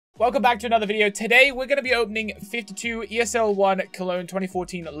Welcome back to another video. Today we're going to be opening 52 ESL1 K.A.A.N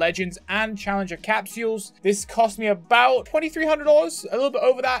 2014 Legends and Challenger capsules. This cost me about $2,300, a little bit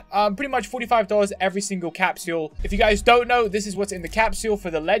over that. Pretty much $45 every single capsule. If you guys don't know, this is what's in the capsule for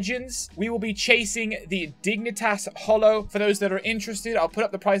the Legends. We will be chasing the Dignitas Holo. For those that are interested, I'll put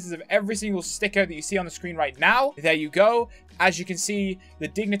up the prices of every single sticker that you see on the screen right now. There you go. As you can see, the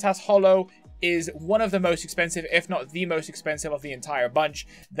Dignitas Holo is one of the most expensive, if not the most expensive of the entire bunch.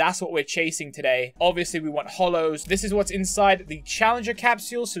 That's what we're chasing today. Obviously, we want holos. This is what's inside the Challenger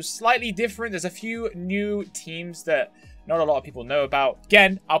capsule, so slightly different. There's a few new teams that not a lot of people know about.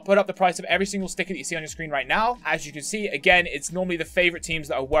 Again, I'll put up the price of every single sticker that you see on your screen right now. As you can see, again, it's normally the favorite teams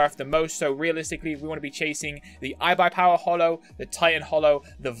that are worth the most. So realistically, we want to be chasing the iBuyPower Holo, the Titan Holo,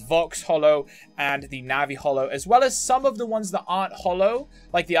 the Vox Holo, and the Navi Holo, as well as some of the ones that aren't Holo,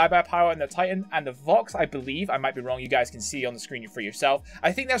 like the iBuyPower and the Titan and the Vox, I believe. I might be wrong. You guys can see on the screen for yourself.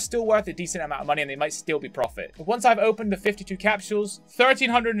 I think they're still worth a decent amount of money and they might still be profit. But once I've opened the 52 capsules,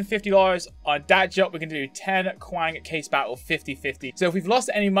 $1,350 on DATDROP, we're going to do 10 K.A.A.N case battle 50-50. So if we've lost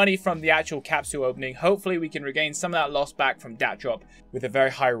any money from the actual capsule opening, hopefully we can regain some of that loss back from DATDROP with a very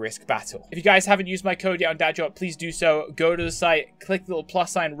high risk battle. If you guys haven't used my code yet on DATDROP, please do so. Go to the site, click the little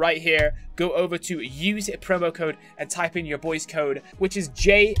plus sign right here, go over to use promo code and type in your boy's code, which is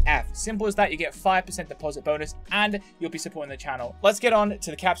JF. Simple as that. You get 5% deposit bonus and you'll be supporting the channel. Let's get on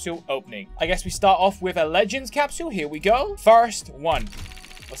to the capsule opening. I guess we start off with a Legends capsule. Here we go. First one.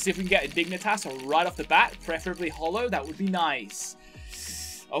 Let's see if we can get a Dignitas right off the bat, preferably Holo. That would be nice.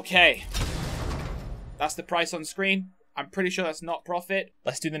 Okay. That's the price on screen. I'm pretty sure that's not profit.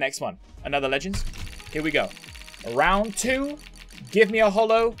 Let's do the next one. Another Legends. Here we go. Round 2. Give me a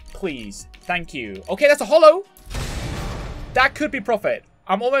Holo, please. Thank you. Okay, that's a Holo. That could be profit.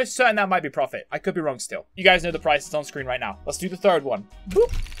 I'm almost certain that might be profit. I could be wrong still. You guys know the price. It's on screen right now. Let's do the third one.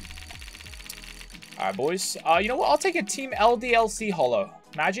 Boop. All right, boys. You know what? I'll take a Team LDLC Holo.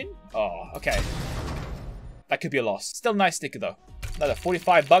 Imagine? Oh, okay. That could be a loss. Still a nice sticker, though. Another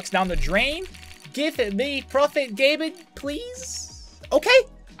 45 bucks down the drain. Give me profit, Gaben, please. Okay.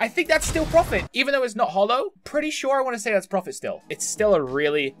 I think that's still profit. Even though it's not Holo, pretty sure I want to say that's profit still. It's still a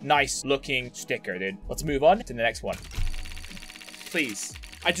really nice looking sticker, dude. Let's move on to the next one. Please.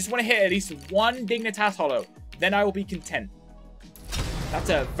 I just want to hit at least one Dignitas Holo. Then I will be content. That's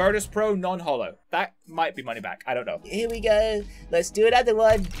a Virtus Pro non-holo. That might be money back. I don't know. Here we go. Let's do another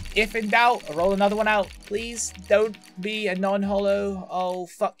one. If in doubt, roll another one out. Please don't be a non-holo. Oh,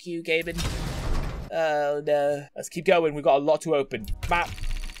 fuck you, Gaben. Oh, no. Let's keep going. We've got a lot to open. Map.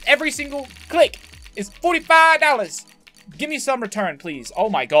 Every single click is $45. Give me some return, please. Oh,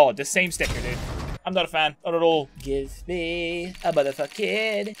 my God. The same sticker, dude. I'm not a fan. Not at all. Give me a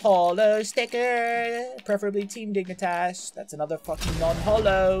motherfucking holo sticker. Preferably Team Dignitas. That's another fucking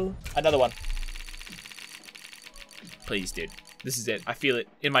non-holo. Another one. Please, dude. This is it. I feel it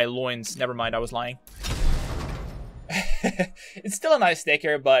in my loins. Never mind, I was lying. It's still a nice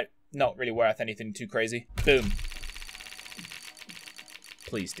sticker, but not really worth anything too crazy. Boom.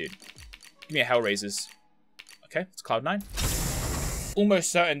 Please, dude. Give me a Hellraisers. Okay, it's Cloud9.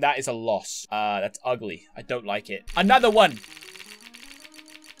 Almost certain that is a loss. That's ugly. I don't like it. Another one.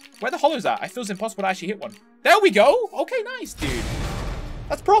 Where the holo's at? I feel it's impossible to actually hit one. There we go. Okay, nice, dude.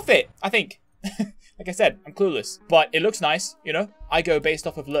 That's profit, I think. Like I said, I'm clueless. But it looks nice, you know? I go based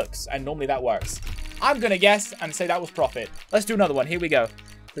off of looks, and normally that works. I'm gonna guess and say that was profit. Let's do another one. Here we go.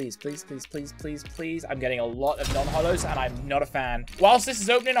 Please, please, please, please, please, please. I'm getting a lot of non-holos, and I'm not a fan. Whilst this is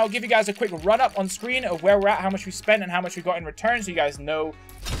opening, I'll give you guys a quick run-up on screen of where we're at, how much we spent, and how much we got in return, so you guys know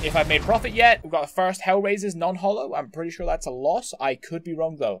if I've made profit yet. We've got the first Hellraisers non-holo. I'm pretty sure that's a loss. I could be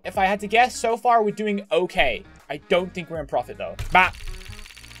wrong, though. If I had to guess, so far, we're doing okay. I don't think we're in profit, though. Bap.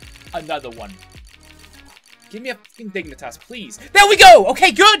 Another one. Give me a fucking Dignitas, please. There we go!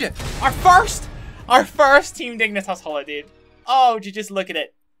 Okay, good! Our first Team Dignitas holo, dude. Oh, would you just look at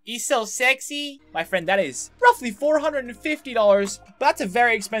it? He's so sexy. My friend, that is roughly $450. But that's a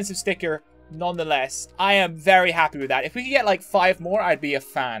very expensive sticker nonetheless. I am very happy with that. If we could get like 5 more, I'd be a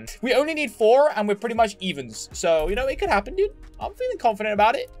fan. We only need 4 and we're pretty much evens. So, you know, it could happen, dude. I'm feeling confident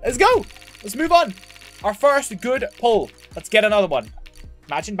about it. Let's go. Let's move on. Our first good pull. Let's get another one.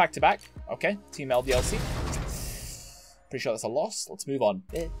 Imagine back to back. Okay, Team LDLC. Pretty sure that's a loss. Let's move on.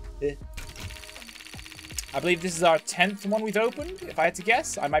 I believe this is our 10th one we've opened, if I had to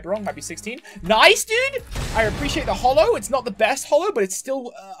guess. I might be wrong, might be 16. Nice, dude! I appreciate the holo. It's not the best holo, but it's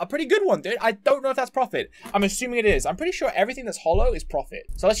still a pretty good one, dude. I don't know if that's profit. I'm assuming it is. I'm pretty sure everything that's holo is profit.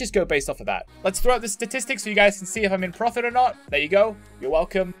 So let's just go based off of that. Let's throw out the statistics so you guys can see if I'm in profit or not. There you go. You're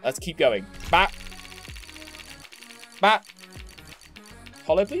welcome. Let's keep going. Bap. Bap.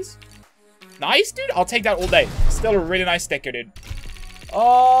 Hollow, please. Nice, dude. I'll take that all day. Still a really nice sticker, dude.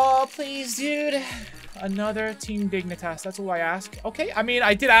 Oh, please, dude. Another Team Dignitas. That's all I ask. Okay, I mean,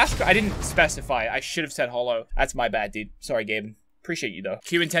 I did ask, but I didn't specify. I should have said hollow. That's my bad, dude. Sorry, Gabe. Appreciate you, though.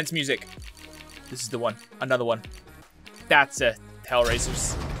 Cue intense music. This is the one. Another one. That's a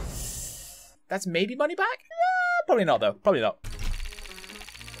Hellraisers. That's maybe money back? Probably not, though. Probably not.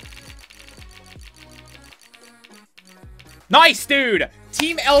 Nice, dude.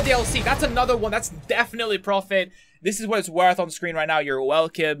 Team LDLC. That's another one. That's definitely profit. This is what it's worth on screen right now. You're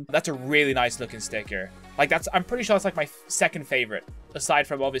welcome. That's a really nice looking sticker. Like, that's, I'm pretty sure that's like my second favorite, aside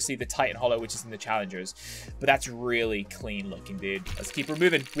from obviously the Titan Hollow, which is in the challengers. But that's really clean looking, dude. Let's keep her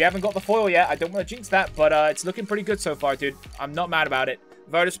moving. We haven't got the foil yet. I don't want to jinx that, but it's looking pretty good so far, dude. I'm not mad about it.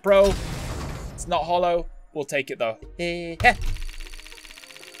 Virtus Pro. It's not hollow. We'll take it though.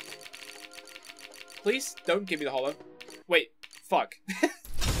 Please don't give me the hollow. Wait, fuck.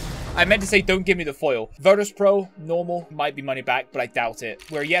 I meant to say don't give me the foil. Virtus Pro, normal, might be money back, but I doubt it.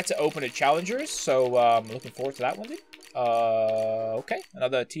 We're yet to open a challengers, so I'm looking forward to that one, dude. Okay.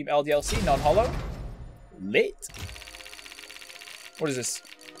 Another Team LDLC, non-hollow. Lit. What is this?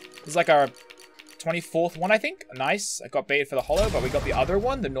 This is like our 24th one, I think. Nice. I got baited for the hollow, but we got the other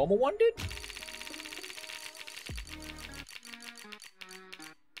one, the normal one, dude.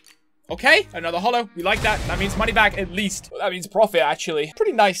 Okay, another hollow. We like that. That means money back at least. That means profit, actually.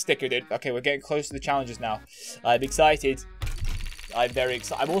 Pretty nice sticker, dude. Okay, we're getting close to the challenges now. I'm excited. I'm very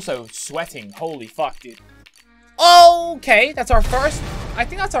excited. I'm also sweating. Holy fuck, dude. Okay, that's our first. I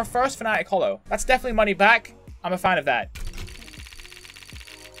think that's our first Fnatic hollow. That's definitely money back. I'm a fan of that.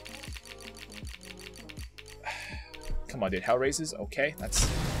 Come on, dude. Hellraisers. Okay, that's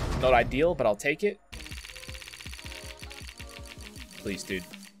not ideal, but I'll take it. Please, dude.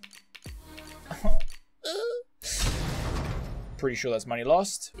 Pretty sure that's money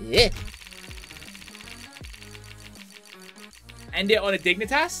lost. Yeah. End it on a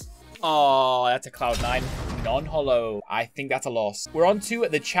Dignitas? Oh, that's a Cloud9. Non-hollow. I think that's a loss. We're on to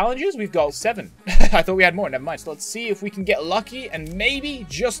the challenges. We've got 7. I thought we had more. Never mind. So let's see if we can get lucky and maybe,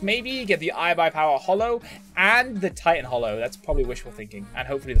 just maybe, get the I by Power hollow and the Titan hollow. That's probably wishful thinking. And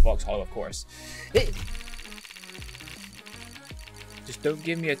hopefully the Vox hollow, of course. Just don't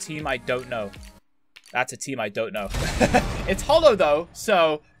give me a team I don't know. That's a team I don't know. It's hollow though,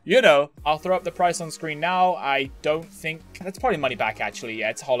 so, you know, I'll throw up the price on screen now. I don't think... That's probably money back, actually. Yeah,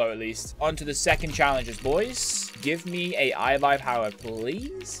 it's hollow at least. On to the second challenges, boys. Give me a I by Power,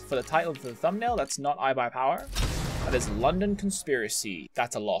 please. For the title, for the thumbnail, that's not I by Power. That is London Conspiracy.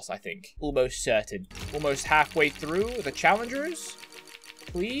 That's a loss, I think. Almost certain. Almost halfway through the challengers.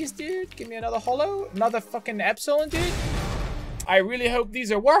 Please, dude, give me another hollow. Another fucking Epsilon, dude. I really hope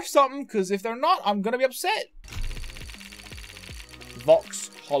these are worth something, because if they're not, I'm going to be upset.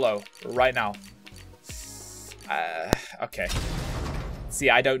 Vox hollow right now. Okay. See,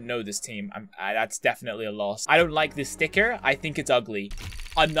 I don't know this team. That's definitely a loss. I don't like this sticker. I think it's ugly.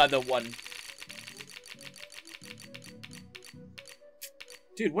 Another one.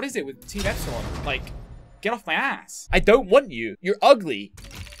 Dude, what is it with Team Epsilon? Like, get off my ass. I don't want you. You're ugly.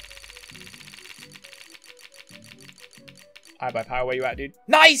 I by Power, where you at, dude?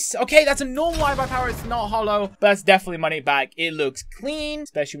 Nice! Okay, that's a normal I by Power. It's not hollow, but that's definitely money back. It looks clean,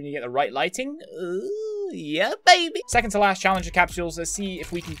 especially when you get the right lighting. Ooh, yeah, baby. Second to last challenger capsules. Let's see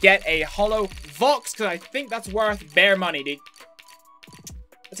if we can get a hollow Vox, because I think that's worth bare money, dude.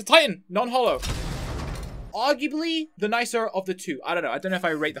 It's a Titan, non-hollow. Arguably the nicer of the two. I don't know. I don't know if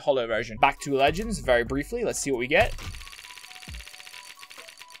I rate the hollow version. Back to Legends very briefly. Let's see what we get.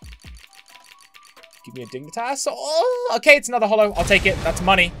 Give me a Dignitas. Oh, okay, it's another hollow. I'll take it. That's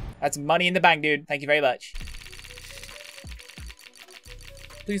money. That's money in the bank, dude. Thank you very much.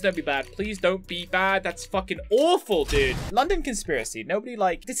 Please don't be bad. Please don't be bad. That's fucking awful, dude. London Conspiracy. Nobody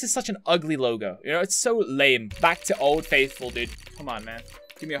like... This is such an ugly logo. You know, it's so lame. Back to Old Faithful, dude. Come on, man.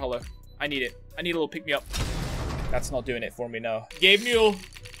 Give me a hollow. I need it. I need a little pick-me-up. That's not doing it for me, no. Gabe Mule,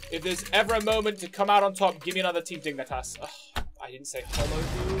 if there's ever a moment to come out on top, give me another Team Dignitas. Ugh. I didn't say hollow,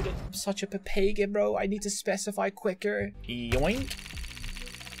 dude. I'm such a papagan, bro. I need to specify quicker. Yoink.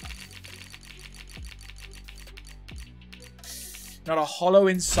 Not a hollow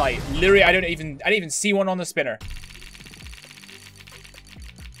in sight. Literally, I didn't even see one on the spinner.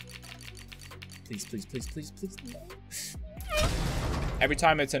 Please, please, please, please, please. No. Every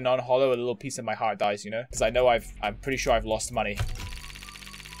time it's a non-hollow, a little piece of my heart dies, you know? Because I know I'm pretty sure I've lost money.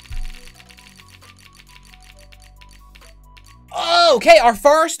 Okay, our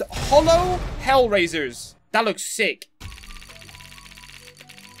first hollow Hellraisers. That looks sick.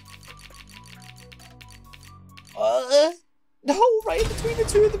 No, right at the between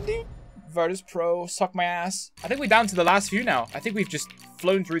the two of them, dude. Virtus Pro, suck my ass. I think we're down to the last few now. I think we've just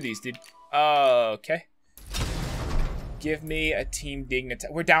flown through these, dude. Okay. Give me a Team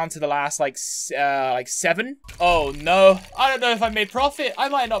Dignitas. We're down to the last, like 7. Oh, no. I don't know if I made profit. I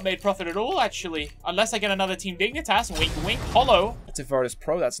might have not made profit at all, actually. Unless I get another Team Dignitas. Wink, wink, hollow. It's a Virtus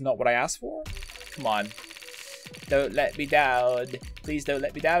Pro. That's not what I asked for. Come on. Don't let me down. Please don't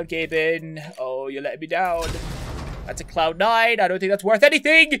let me down, K.A.A.N. Oh, you let me down. That's a Cloud 9. I don't think that's worth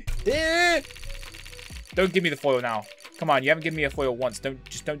anything. Don't give me the foil now. Come on, you haven't given me a foil once.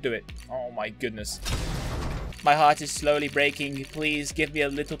 Just don't do it. Oh, my goodness. My heart is slowly breaking. Please give me a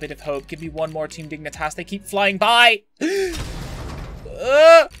little bit of hope. Give me one more Team Dignitas. They keep flying by.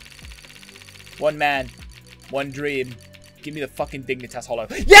 One man. One dream. Give me the fucking Dignitas hollow.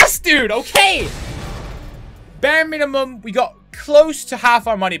 Yes, dude! Okay! Bare minimum, we got close to half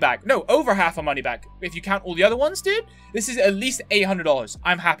our money back. No, over half our money back. If you count all the other ones, dude. This is at least $800.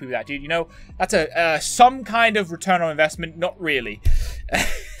 I'm happy with that, dude. You know, that's some kind of return on investment. Not really.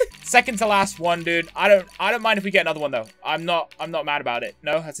 Second to last one, dude. I don't mind if we get another one though. I'm not mad about it.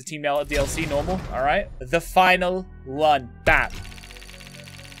 No, that's a Team Nail DLC normal. All right. The final one. Bam.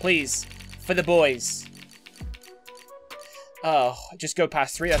 Please, for the boys. Oh, just go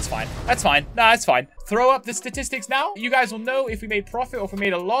past 3. That's fine. That's fine. Nah, that's fine. Throw up the statistics now. You guys will know if we made profit or if we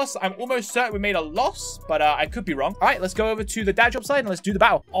made a loss. I'm almost certain we made a loss, but I could be wrong. All right, let's go over to the DATDROP side and let's do the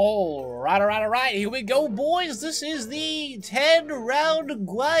battle. All right. Here we go, boys. This is the 10-round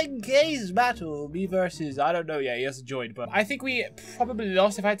Guan Case battle. Me versus, I don't know. Yeah, he hasn't joined, but I think we probably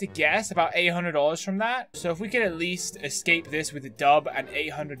lost, if I had to guess, about $800 from that. So if we could at least escape this with a dub and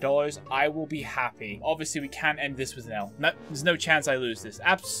 $800, I will be happy. Obviously, we can't end this with an L. No, there's no chance I lose this.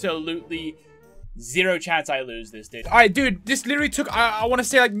 Absolutely zero chance I lose this, dude. All right, dude, this literally took, I want to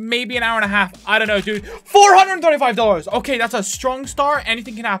say like maybe an hour and a half. I don't know, dude. $435. Okay, that's a strong start.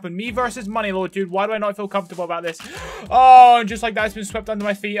 Anything can happen. Me versus Money Lord, dude. Why do I not feel comfortable about this? Oh, and just like that, it's been swept under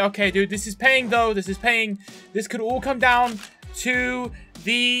my feet. Okay, dude, this is paying though. This is paying. This could all come down to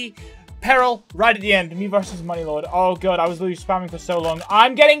the peril right at the end. Me versus Money Lord. Oh, God, I was literally spamming for so long.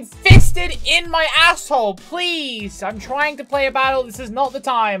 I'm getting fisted in my asshole. Please. I'm trying to play a battle. This is not the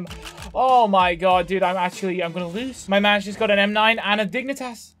time. Oh, my God, dude. I'm going to lose. My man's just got an M9 and a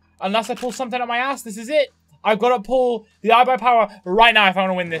Dignitas. Unless I pull something out my ass, this is it. I've got to pull the iBuy power right now if I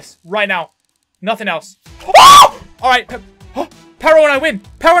want to win this. Right now. Nothing else. Oh! All right. Peril and I win.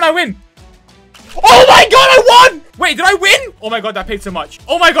 Peril and I win. Oh my God, I won! Wait, did I win? Oh my God, that paid so much.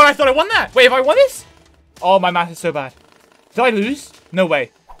 Oh my God, I thought I won that. Wait, have I won this? Oh, my math is so bad. Did I lose? No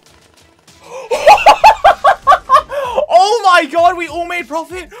way. Oh my God, we all made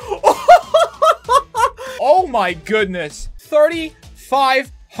profit. Oh my goodness.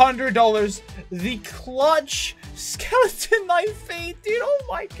 $3,500. The clutch skeleton knife fade, dude. Oh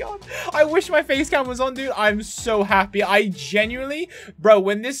my God. I wish my face cam was on, dude. I'm so happy. I genuinely, bro,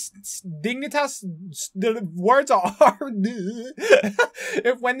 when this Dignitas, the words are hard.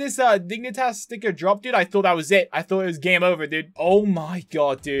 When this Dignitas sticker dropped, dude, I thought that was it. I thought it was game over, dude. Oh my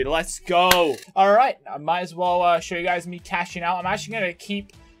God, dude. Let's go. All right. I might as well show you guys me cashing out. I'm actually going to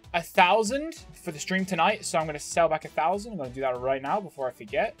keep 1,000 for the stream tonight, so I'm going to sell back 1,000. I'm going to do that right now before I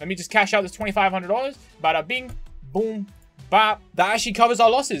forget. Let me just cash out this $2,500. Bada bing, boom, bap. That actually covers our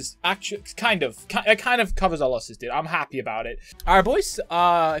losses. Actually, it kind of covers our losses, dude. I'm happy about it. All right, boys.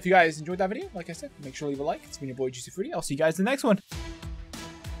 If you guys enjoyed that video, like I said, make sure to leave a like. It's been your boy Juicy Fruity. I'll see you guys in the next one.